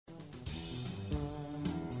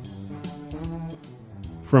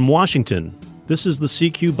From Washington, this is the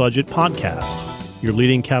CQ Budget Podcast, your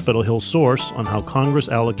leading Capitol Hill source on how Congress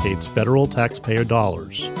allocates federal taxpayer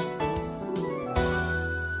dollars.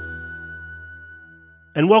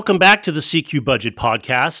 And welcome back to the CQ Budget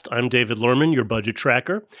Podcast. I'm David Lerman, your budget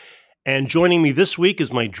tracker. And joining me this week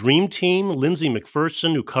is my dream team, Lindsay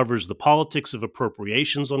McPherson, who covers the politics of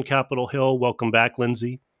appropriations on Capitol Hill. Welcome back,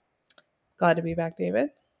 Lindsay. Glad to be back,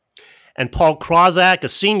 David. And Paul Krozak, a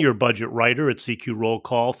senior budget writer at CQ Roll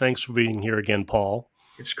Call. Thanks for being here again, Paul.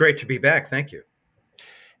 It's great to be back. Thank you.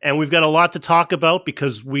 And we've got a lot to talk about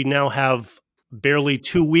because we now have barely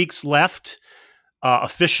 2 weeks left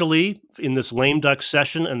officially in this lame duck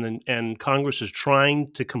session, and Congress is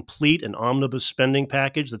trying to complete an omnibus spending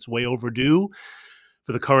package that's way overdue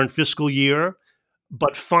for the current fiscal year.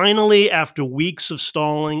 But finally, after weeks of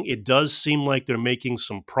stalling, it does seem like they're making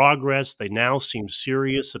some progress. They now seem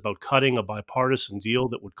serious about cutting a bipartisan deal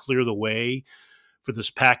that would clear the way for this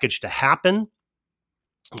package to happen.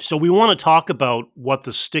 So we want to talk about what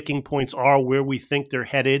the sticking points are, where we think they're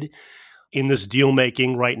headed in this deal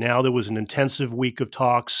making right now. There was an intensive week of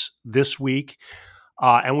talks this week.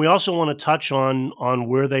 And we also want to touch on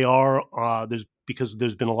where they are because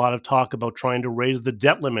there's been a lot of talk about trying to raise the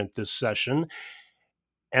debt limit this session.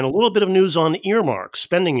 And a little bit of news on earmarks,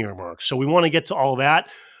 spending earmarks. So we want to get to all that.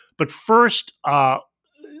 But first,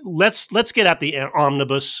 let's get at the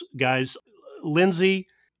omnibus, guys. Lindsay,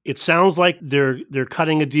 it sounds like they're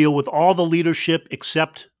cutting a deal with all the leadership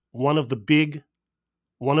except one of the big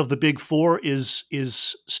four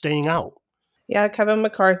is staying out. Yeah, Kevin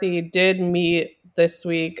McCarthy did meet this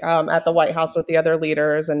week at the White House with the other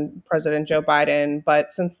leaders and President Joe Biden. But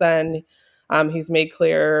since then, he's made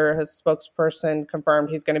clear, his spokesperson confirmed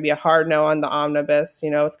he's going to be a hard no on the omnibus. You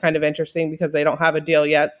know, it's kind of interesting because they don't have a deal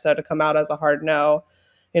yet. So to come out as a hard no,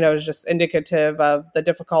 is just indicative of the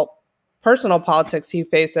difficult personal politics he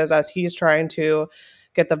faces as he's trying to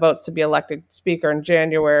get the votes to be elected speaker in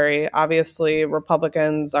January. Obviously,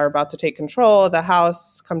 Republicans are about to take control of the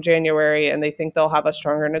House come January, and they think they'll have a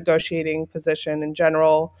stronger negotiating position in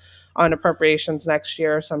general on appropriations next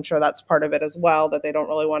year. So I'm sure that's part of it as well, that they don't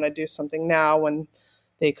really want to do something now when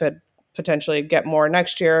they could potentially get more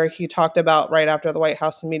next year. He talked about right after the White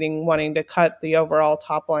House meeting wanting to cut the overall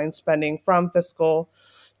top line spending from fiscal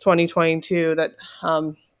 2022 that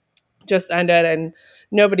just ended, and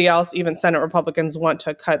nobody else, even Senate Republicans, want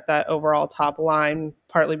to cut that overall top line,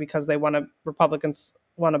 partly because Republicans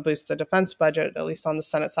want to boost the defense budget, at least on the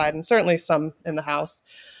Senate side, and certainly some in the House.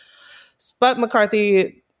 But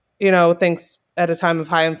McCarthy, thinks at a time of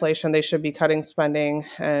high inflation, they should be cutting spending,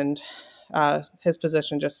 and his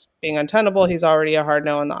position just being untenable. He's already a hard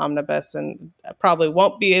no on the omnibus and probably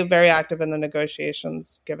won't be very active in the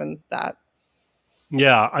negotiations given that.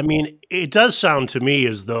 Yeah, I mean, it does sound to me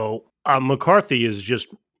as though McCarthy is just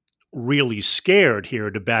really scared here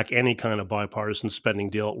to back any kind of bipartisan spending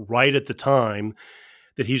deal right at the time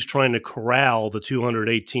that he's trying to corral the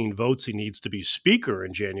 218 votes he needs to be speaker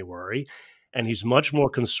in January. And he's much more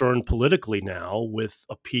concerned politically now with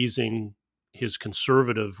appeasing his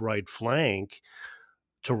conservative right flank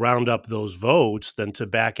to round up those votes than to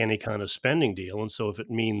back any kind of spending deal. And so if it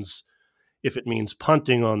means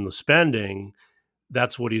punting on the spending,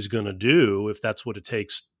 that's what he's going to do if that's what it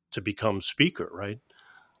takes to become speaker, right?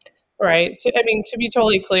 Right. To be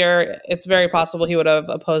totally clear, it's very possible he would have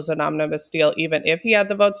opposed an omnibus deal even if he had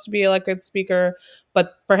the votes to be elected speaker.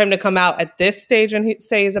 But for him to come out at this stage and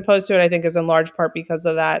say he's opposed to it, I think is in large part because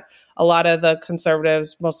of that. A lot of the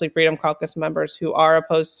conservatives, mostly Freedom Caucus members who are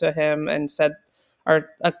opposed to him and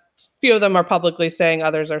a few of them are publicly saying,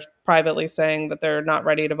 others are privately saying that they're not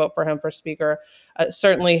ready to vote for him for speaker.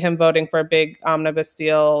 Certainly him voting for a big omnibus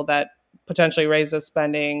deal that potentially raises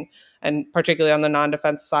spending, and particularly on the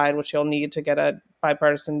non-defense side, which you'll need to get a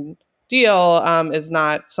bipartisan deal, is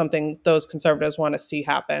not something those conservatives want to see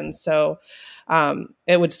happen. So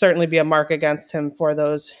it would certainly be a mark against him for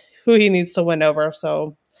those who he needs to win over.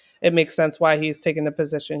 So it makes sense why he's taking the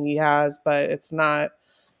position he has, but it's not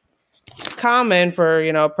common for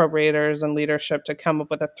appropriators and leadership to come up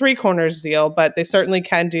with a three corners deal, but they certainly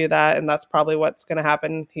can do that, and that's probably what's going to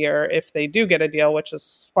happen here if they do get a deal, which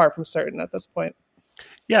is far from certain at this point.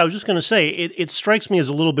 Yeah, I was just going to say, it strikes me as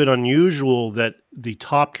a little bit unusual that the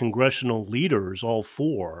top congressional leaders, all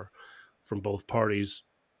four from both parties,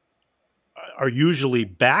 are usually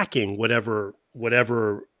backing whatever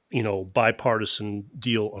bipartisan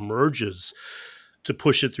deal emerges to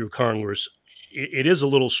push it through Congress. It is a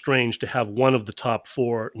little strange to have one of the top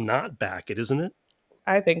four not back it, isn't it?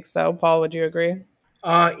 I think so. Paul, would you agree?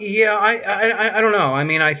 Yeah, I don't know. I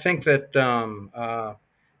mean, I think that a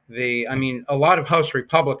lot of House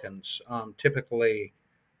Republicans typically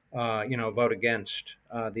vote against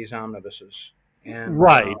these omnibuses. And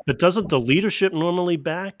Right, but doesn't the leadership normally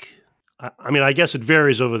back? I mean, I guess it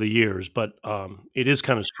varies over the years, but it is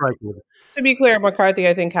kind of striking. To be clear, McCarthy,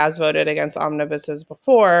 I think, has voted against omnibuses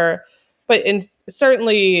before, but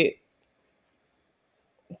certainly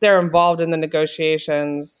they're involved in the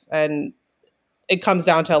negotiations, and it comes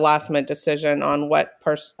down to a last minute decision on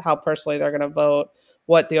how personally they're going to vote,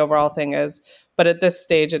 what the overall thing is. But at this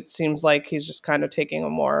stage, it seems like he's just kind of taking a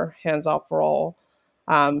more hands off role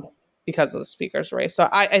um, because of the speaker's race. So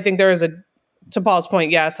I think there is to Paul's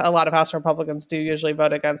point, yes, a lot of House Republicans do usually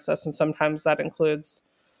vote against this, and sometimes that includes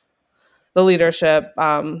the leadership.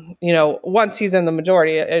 Once he's in the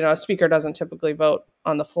majority, a speaker doesn't typically vote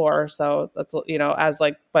on the floor, so that's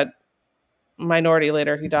but minority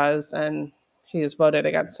leader he does, and he has voted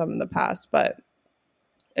against some in the past, but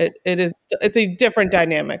it's a different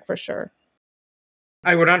dynamic for sure.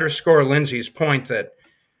 I would underscore Lindsay's point that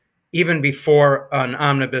even before an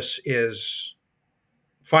omnibus is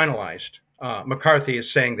finalized, McCarthy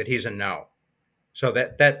is saying that he's a no. So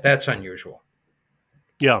that's unusual.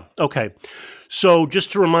 Yeah. Okay. So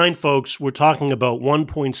just to remind folks, we're talking about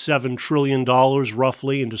 $1.7 trillion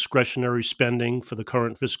roughly in discretionary spending for the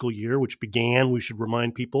current fiscal year, which began, we should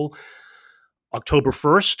remind people, October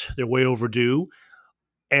 1st. They're way overdue.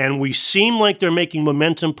 And we seem like they're making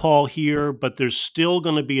momentum, Paul, here, but there's still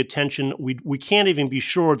going to be a tension. We can't even be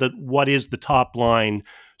sure that what is the top line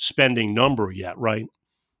spending number yet, right?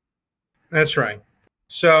 That's right.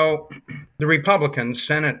 So the Republican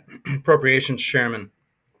Senate Appropriations Chairman,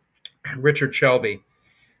 Richard Shelby,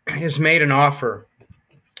 has made an offer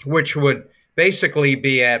which would basically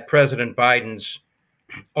be at President Biden's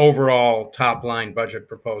overall top line budget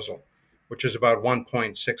proposal, which is about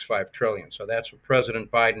 1.65 trillion. So that's what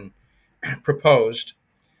President Biden proposed.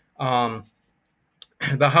 The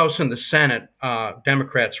House and the Senate,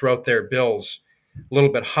 Democrats wrote their bills a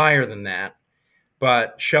little bit higher than that.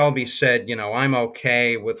 But Shelby said, I'm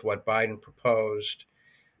okay with what Biden proposed.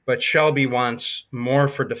 But Shelby wants more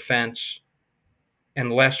for defense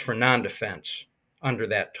and less for non-defense under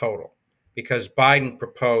that total, because Biden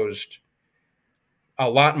proposed a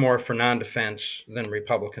lot more for non-defense than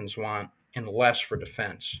Republicans want and less for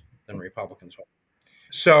defense than Republicans want.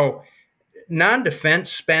 So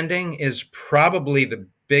non-defense spending is probably the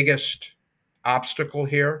biggest obstacle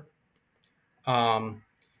here.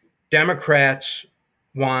 Democrats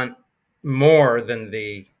want more than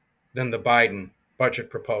the Biden budget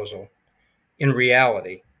proposal in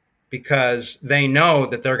reality, because they know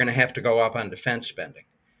that they're going to have to go up on defense spending.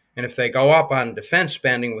 And if they go up on defense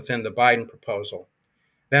spending within the Biden proposal,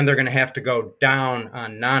 then they're going to have to go down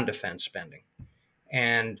on non-defense spending.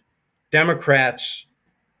 And Democrats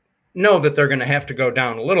know that they're going to have to go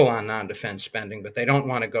down a little on non-defense spending, but they don't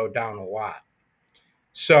want to go down a lot.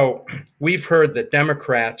 So we've heard that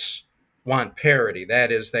Democrats want parity.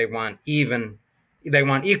 That is, they want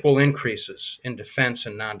equal increases in defense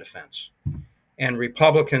and non-defense. And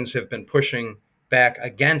Republicans have been pushing back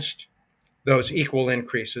against those equal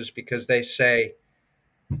increases because they say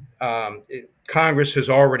Congress has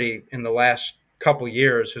already, in the last couple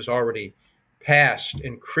years, has already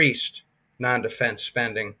increased non-defense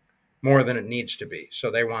spending more than it needs to be. So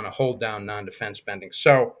they want to hold down non-defense spending.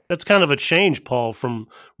 So that's kind of a change, Paul, from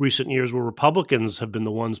recent years where Republicans have been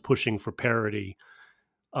the ones pushing for parity,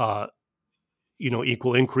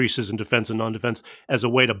 equal increases in defense and non-defense as a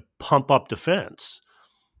way to pump up defense.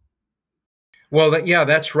 Well,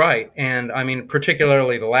 that's right. And I mean,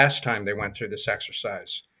 particularly the last time they went through this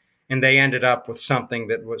exercise, and they ended up with something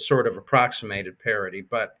that was sort of approximated parity.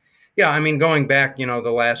 But yeah, I mean, going back, the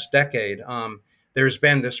last decade, there's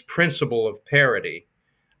been this principle of parity,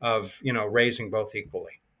 of raising both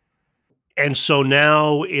equally. And so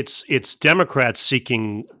now it's Democrats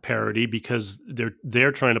seeking parity because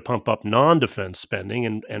they're trying to pump up non-defense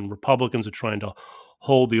spending, and Republicans are trying to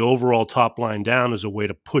hold the overall top line down as a way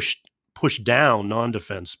to push down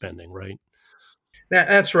non-defense spending, right?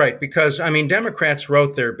 That's right, because I mean, Democrats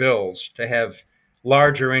wrote their bills to have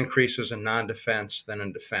larger increases in non-defense than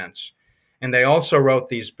in defense. And they also wrote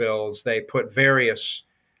these bills, they put various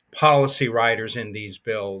policy riders in these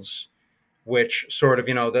bills, which sort of,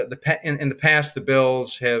 in the past, the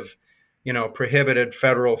bills have, prohibited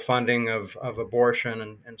federal funding of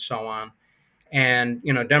abortion and so on. And,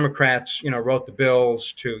 Democrats, wrote the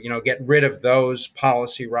bills to, get rid of those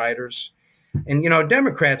policy riders. And,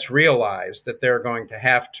 Democrats realize that they're going to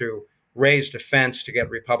have to raise defense to get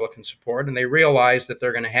Republican support. And they realize that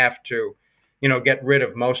they're going to have to, get rid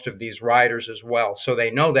of most of these riders as well. So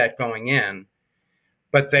they know that going in,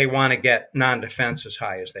 but they want to get non-defense as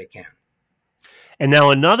high as they can. And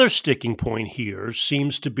now another sticking point here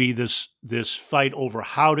seems to be this fight over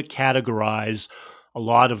how to categorize a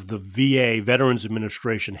lot of the VA, Veterans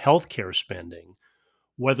Administration healthcare spending,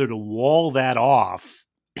 whether to wall that off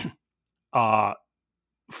uh,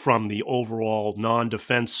 from the overall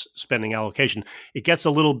non-defense spending allocation. It gets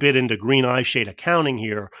a little bit into green eye shade accounting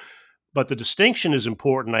here, but the distinction is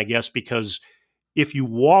important, I guess, because if you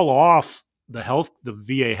wall off the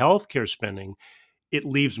VA healthcare spending, it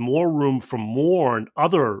leaves more room for more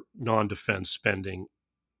other non-defense spending,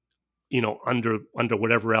 under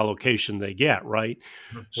whatever allocation they get, right?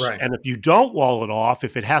 Right. And if you don't wall it off,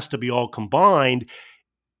 if it has to be all combined,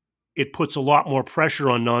 it puts a lot more pressure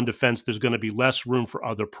on non-defense. There's going to be less room for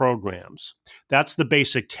other programs. That's the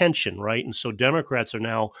basic tension, right? And so Democrats are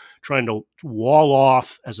now trying to wall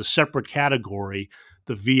off as a separate category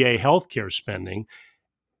the VA healthcare spending.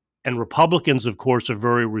 And Republicans, of course, are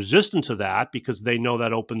very resistant to that because they know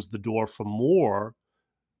that opens the door for more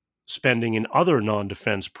spending in other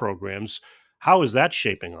non-defense programs. How is that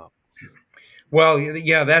shaping up? Well,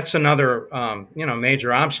 yeah, that's another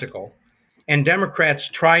major obstacle. And Democrats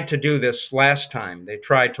tried to do this last time. They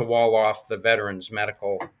tried to wall off the veterans'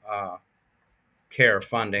 medical care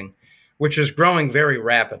funding, which is growing very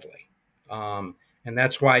rapidly. And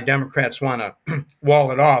that's why Democrats want to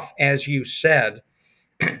wall it off, as you said,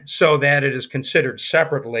 so that it is considered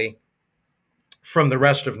separately from the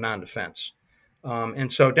rest of non-defense.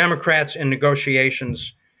 And so Democrats in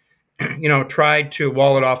negotiations, tried to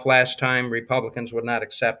wall it off last time. Republicans would not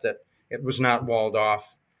accept it. It was not walled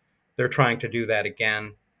off. They're trying to do that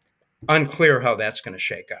again. Unclear how that's going to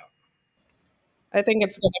shake out. I think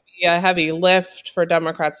it's going to be a heavy lift for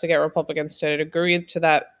Democrats to get Republicans to agree to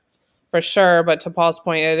that for sure. But to Paul's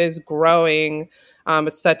point, it is growing.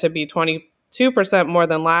 It's set to be 22% more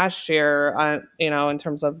than last year, in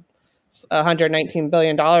terms of $119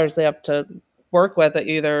 billion they have to work with,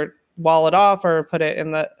 either wall it off or put it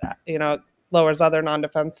in the, lowers other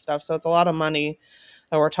non-defense stuff. So it's a lot of money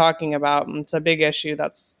that we're talking about. And it's a big issue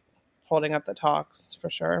that's holding up the talks for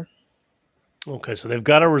sure. Okay, so they've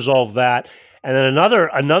got to resolve that. And then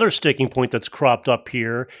another sticking point that's cropped up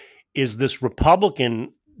here is this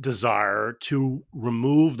Republican desire to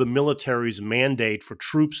remove the military's mandate for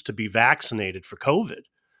troops to be vaccinated for COVID.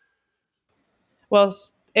 Well,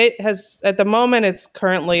 it has, at the moment, it's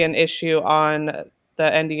currently an issue on the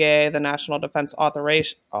NDA, the National Defense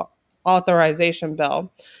Authorization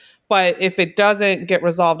Bill. But if it doesn't get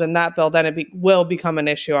resolved in that bill, then it will become an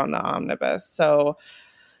issue on the omnibus. So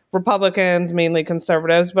Republicans, mainly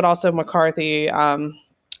conservatives, but also McCarthy,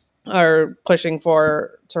 are pushing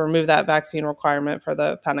to remove that vaccine requirement for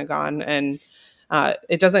the Pentagon. And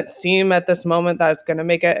it doesn't seem at this moment that it's going to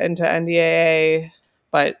make it into NDAA.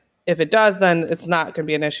 But if it does, then it's not going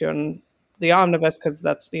to be an issue in the omnibus because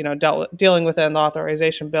that's, dealing within the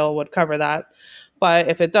authorization bill would cover that. But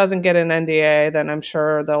if it doesn't get an NDA, then I'm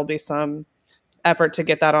sure there'll be some effort to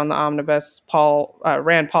get that on the omnibus.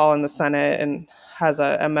 Rand Paul in the Senate and has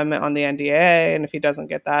an amendment on the NDA, and if he doesn't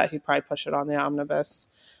get that, he'd probably push it on the omnibus.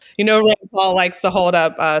 Rand Paul likes to hold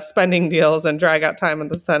up spending deals and drag out time in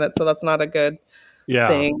the Senate, so that's not a good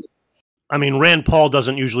thing. I mean, Rand Paul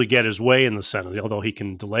doesn't usually get his way in the Senate, although he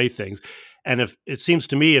can delay things. And if it seems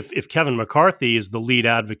to me, if Kevin McCarthy is the lead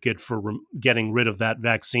advocate for getting rid of that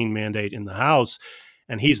vaccine mandate in the House,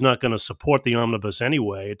 and he's not going to support the omnibus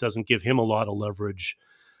anyway, it doesn't give him a lot of leverage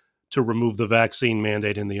to remove the vaccine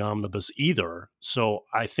mandate in the omnibus either. So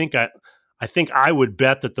I think I would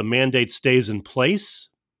bet that the mandate stays in place,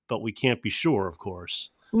 but we can't be sure, of course.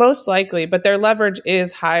 Most likely, but their leverage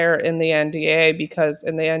is higher in the NDA because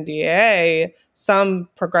in the NDA, some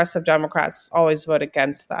progressive Democrats always vote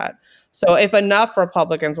against that. So if enough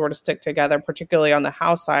Republicans were to stick together, particularly on the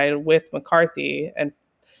House side with McCarthy, and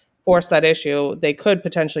force that issue, they could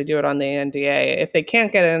potentially do it on the NDA. If they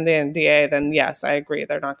can't get it in the NDA, then yes, I agree.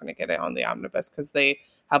 They're not going to get it on the omnibus because they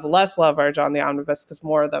have less leverage on the omnibus because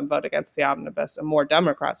more of them vote against the omnibus and more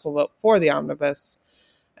Democrats will vote for the omnibus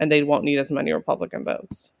and they won't need as many Republican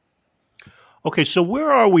votes. Okay, so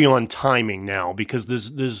where are we on timing now? Because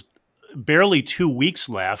there's barely 2 weeks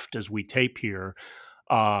left as we tape here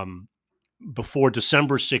before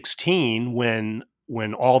December 16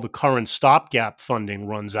 when all the current stopgap funding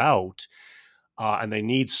runs out and they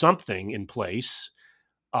need something in place.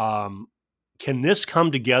 Can this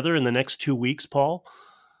come together in the next 2 weeks, Paul?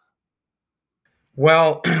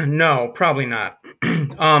 Well, no, probably not.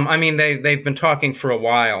 I mean, they've been talking for a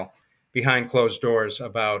while behind closed doors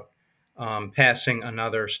about passing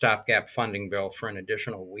another stopgap funding bill for an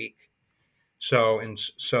additional week. So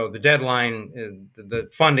the deadline, the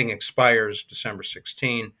funding expires December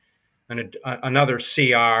 16. another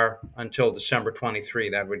CR until December 23.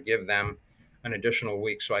 That would give them an additional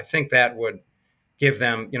week. So I think that would give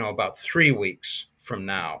them, about 3 weeks from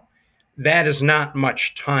now. That is not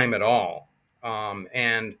much time at all.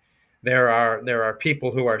 And there are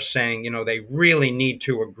people who are saying, they really need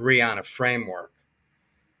to agree on a framework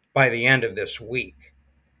by the end of this week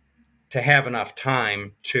to have enough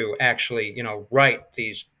time to actually, write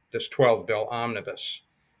this 12 bill omnibus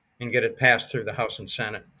and get it passed through the House and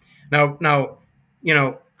Senate. Now,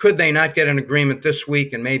 could they not get an agreement this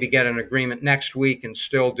week and maybe get an agreement next week and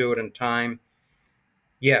still do it in time?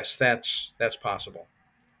 Yes, that's possible.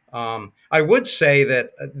 I would say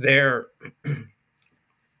that there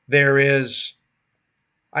is,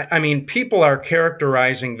 I mean, people are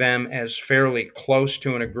characterizing them as fairly close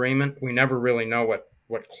to an agreement. We never really know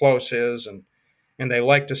what close is, and they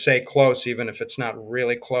like to say close even if it's not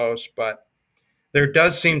really close, but there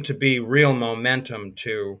does seem to be real momentum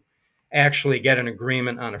to actually get an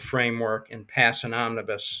agreement on a framework and pass an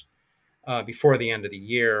omnibus before the end of the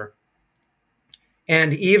year.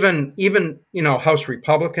 And even House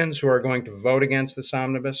Republicans who are going to vote against this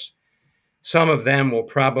omnibus, some of them will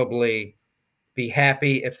probably be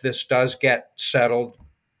happy if this does get settled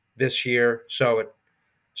this year, so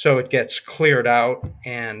it gets cleared out,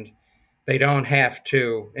 and they don't have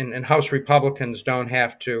to, and House Republicans don't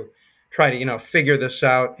have to try to figure this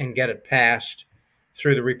out and get it passed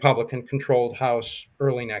through the Republican-controlled House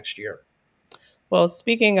early next year. Well,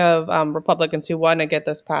 speaking of Republicans who want to get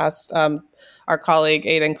this passed, our colleague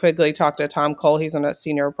Aidan Quigley talked to Tom Cole. He's a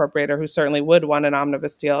senior appropriator who certainly would want an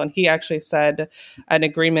omnibus deal. And he actually said an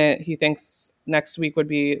agreement he thinks next week would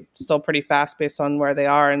be still pretty fast based on where they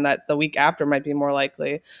are, and that the week after might be more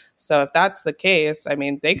likely. So if that's the case, I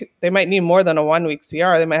mean, they might need more than a 1 week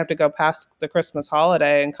CR. They might have to go past the Christmas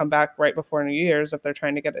holiday and come back right before New Year's if they're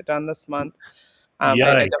trying to get it done this month.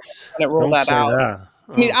 Yikes. I don't rule Don't that say out. that.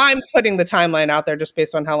 I mean, I'm putting the timeline out there just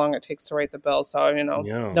based on how long it takes to write the bill. So,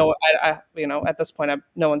 Yeah. no, at this point,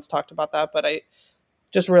 no one's talked about that. But I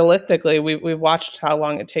just realistically, we've watched how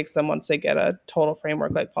long it takes them once they get a total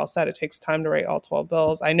framework. Like Paul said, it takes time to write all 12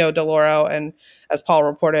 bills. I know DeLauro, and as Paul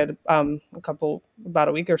reported about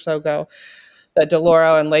a week or so ago, that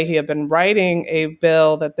DeLauro and Leahy have been writing a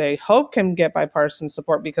bill that they hope can get bipartisan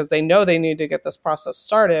support because they know they need to get this process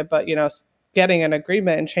started. But, getting an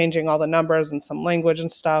agreement and changing all the numbers and some language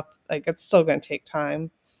and stuff, like it's still going to take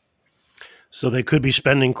time. So they could be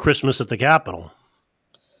spending Christmas at the Capitol.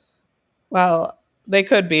 Well, they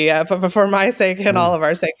could be. For my sake and all of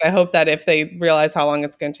our sakes, I hope that if they realize how long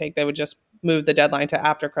it's going to take, they would just move the deadline to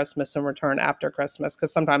after Christmas and return after Christmas,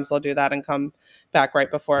 because sometimes they'll do that and come back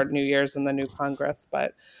right before New Year's and the new Congress.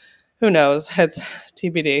 But who knows? It's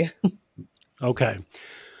TBD. Okay.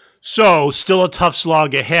 So, still a tough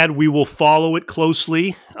slog ahead. We will follow it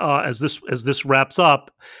closely as this wraps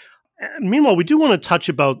up. Meanwhile, we do want to touch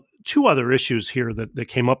about two other issues here that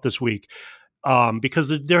came up this week, because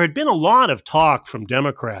there had been a lot of talk from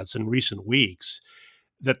Democrats in recent weeks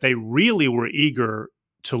that they really were eager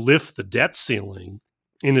to lift the debt ceiling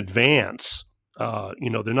in advance.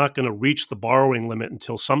 They're not going to reach the borrowing limit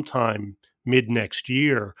until sometime mid next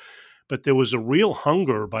year, but there was a real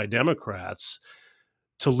hunger by Democrats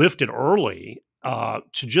to lift it early, to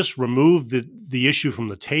just remove the issue from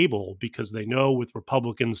the table, because they know with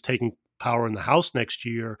Republicans taking power in the House next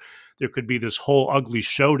year, there could be this whole ugly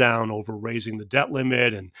showdown over raising the debt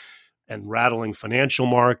limit and rattling financial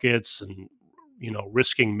markets and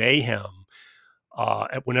risking mayhem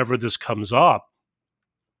whenever this comes up.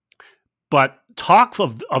 But talk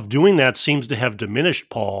of doing that seems to have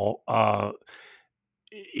diminished, Paul.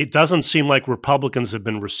 It doesn't seem like Republicans have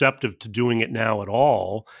been receptive to doing it now at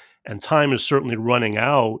all, and time is certainly running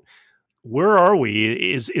out. Where are we?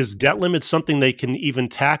 Is debt limit something they can even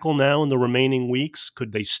tackle now in the remaining weeks?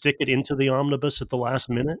 Could they stick it into the omnibus at the last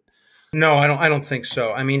minute? No, I don't think so.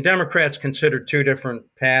 I mean, Democrats considered two different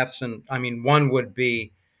paths, and I mean, one would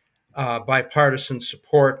be bipartisan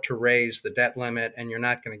support to raise the debt limit, and you're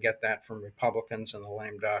not going to get that from Republicans and the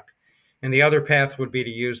lame duck. And the other path would be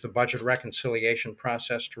to use the budget reconciliation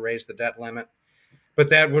process to raise the debt limit. But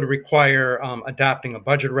that would require adopting a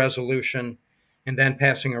budget resolution and then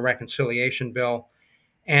passing a reconciliation bill.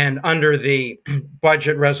 And under the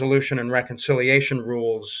budget resolution and reconciliation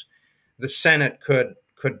rules, the Senate could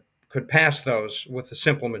pass those with a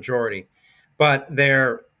simple majority. But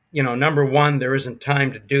number one, there isn't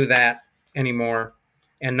time to do that anymore.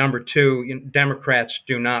 And number two, Democrats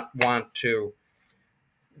do not want to.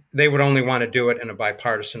 They would only want to do it in a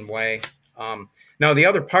bipartisan way. Now, the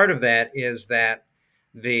other part of that is that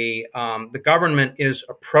the government is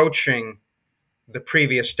approaching the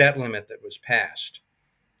previous debt limit that was passed.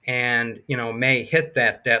 and may hit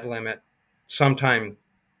that debt limit sometime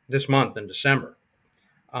this month in December.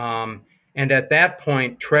 And at that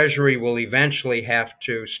point, Treasury will eventually have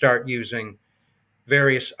to start using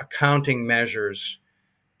various accounting measures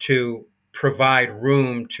to provide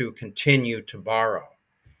room to continue to borrow.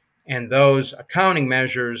 And those accounting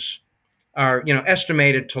measures are,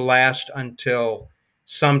 estimated to last until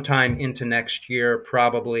sometime into next year,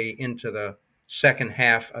 probably into the second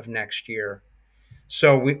half of next year.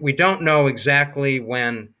 So we don't know exactly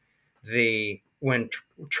when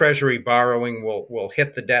Treasury borrowing will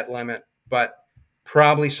hit the debt limit, but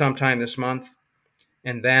probably sometime this month,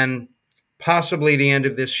 and then possibly the end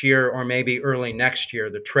of this year or maybe early next year,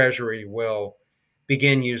 the Treasury will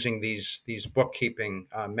begin using these bookkeeping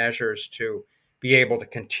measures to be able to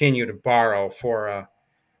continue to borrow for a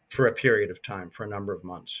period of time, for a number of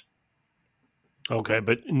months. Okay,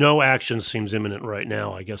 but no action seems imminent right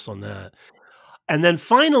now, I guess, on that. And then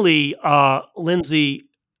finally, Lindsay,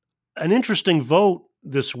 an interesting vote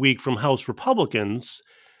this week from House Republicans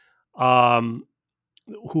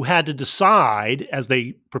who had to decide as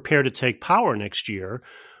they prepare to take power next year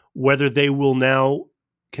whether they will now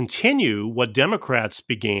continue what Democrats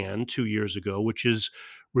began 2 years ago, which is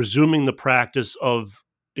resuming the practice of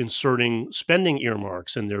inserting spending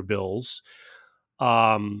earmarks in their bills,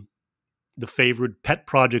 the favored pet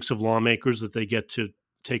projects of lawmakers that they get to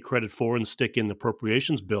take credit for and stick in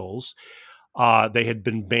appropriations bills. They had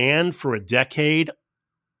been banned for a decade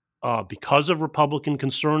because of Republican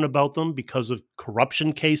concern about them, because of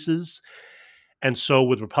corruption cases. And so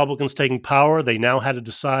with Republicans taking power, they now had to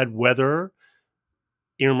decide whether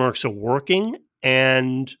earmarks are working.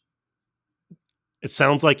 And it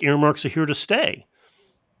sounds like earmarks are here to stay.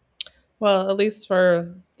 Well, at least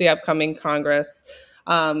for the upcoming Congress,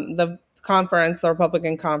 the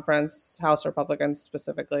Republican conference, House Republicans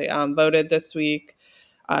specifically, voted this week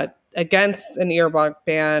against an earmark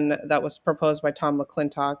ban that was proposed by Tom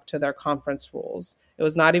McClintock to their conference rules. It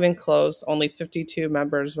was not even close. Only 52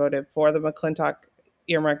 members voted for the McClintock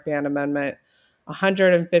earmark ban amendment.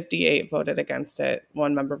 158 voted against it.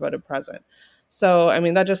 One member voted present. So, I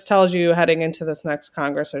mean, that just tells you heading into this next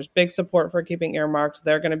Congress, there's big support for keeping earmarks.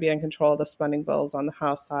 They're going to be in control of the spending bills on the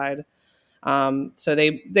House side. So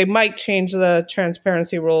they might change the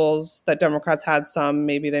transparency rules that Democrats had some.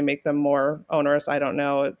 Maybe they make them more onerous. I don't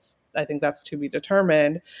know. I think that's to be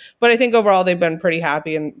determined. But I think overall they've been pretty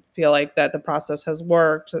happy and feel like that the process has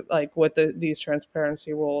worked, like with these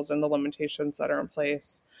transparency rules and the limitations that are in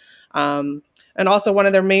place. And also one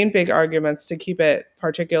of their main big arguments to keep it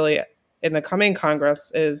particularly in the coming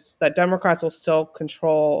Congress is that Democrats will still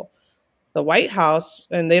control the White House,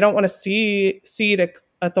 and they don't want to cede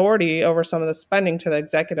authority over some of the spending to the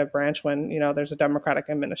executive branch when, there's a Democratic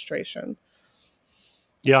administration.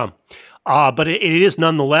 Yeah. But it is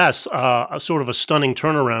nonetheless a sort of a stunning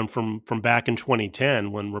turnaround from back in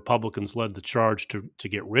 2010 when Republicans led the charge to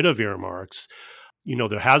get rid of earmarks.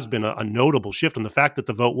 There has been a notable shift, and the fact that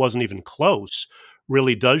the vote wasn't even close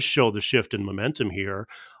really does show the shift in momentum here,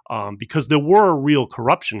 because there were real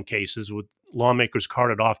corruption cases with lawmakers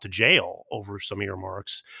carted off to jail over some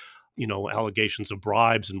earmarks, allegations of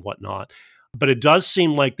bribes and whatnot. But it does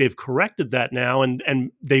seem like they've corrected that now,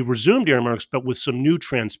 and they resumed earmarks, but with some new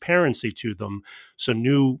transparency to them, some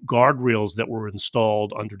new guardrails that were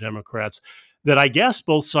installed under Democrats that I guess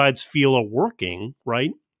both sides feel are working,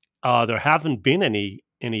 right? There haven't been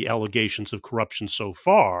any allegations of corruption so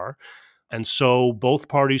far. And so both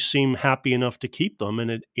parties seem happy enough to keep them,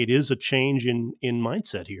 and it is a change in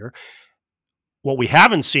mindset here. What we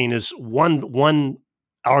haven't seen is one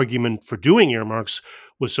argument for doing earmarks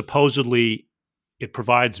was supposedly it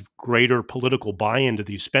provides greater political buy-in to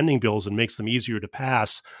these spending bills and makes them easier to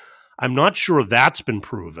pass. I'm not sure if that's been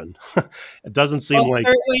proven. It doesn't seem like...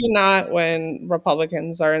 Certainly not when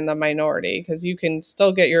Republicans are in the minority, because you can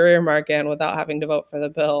still get your earmark in without having to vote for the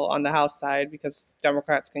bill on the House side because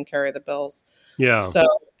Democrats can carry the bills. Yeah. So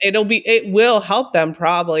it will help them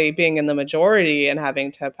probably being in the majority and having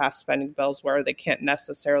to pass spending bills where they can't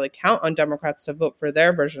necessarily count on Democrats to vote for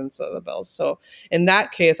their versions of the bills. So in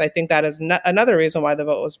that case, I think that is another reason why the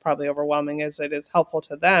vote was probably overwhelming, is it is helpful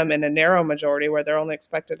to them in a narrow majority where they're only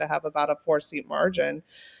expected to have about a 4-seat margin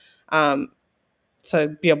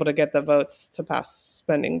to be able to get the votes to pass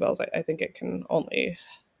spending bills. I think it can only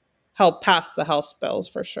help pass the House bills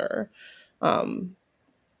for sure.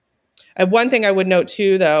 And one thing I would note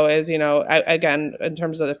too, though, is, again, in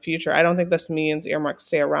terms of the future, I don't think this means earmarks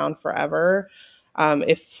stay around forever.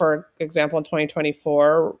 If, for example, in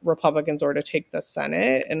 2024, Republicans were to take the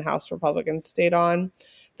Senate and House Republicans stayed on,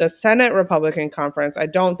 The Senate Republican Conference, I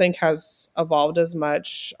don't think has evolved as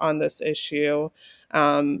much on this issue.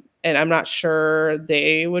 And I'm not sure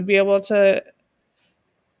they would be able to,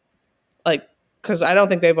 like, because I don't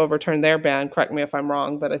think they've overturned their ban. Correct me if I'm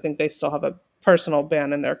wrong, but I think they still have a personal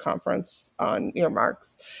ban in their conference on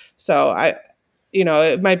earmarks. So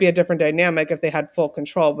it might be a different dynamic if they had full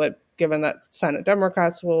control, but given that Senate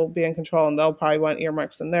Democrats will be in control and they'll probably want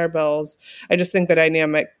earmarks in their bills, I just think the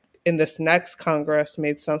dynamic in this next Congress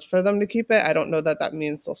made sense for them to keep it. I don't know that that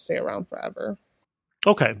means they'll stay around forever.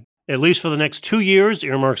 Okay. At least for the next 2 years,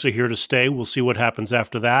 earmarks are here to stay. We'll see what happens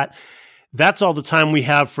after that. That's all the time we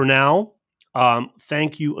have for now.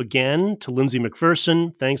 Thank you again to Lindsay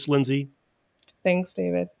McPherson. Thanks, Lindsay. Thanks,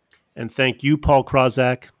 David. And thank you, Paul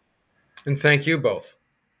Krawczak. And thank you both.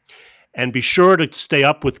 And be sure to stay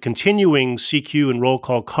up with continuing CQ and roll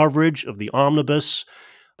call coverage of the Omnibus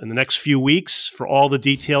in the next few weeks. For all the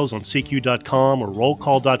details on CQ.com or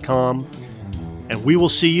rollcall.com. And we will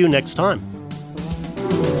see you next time.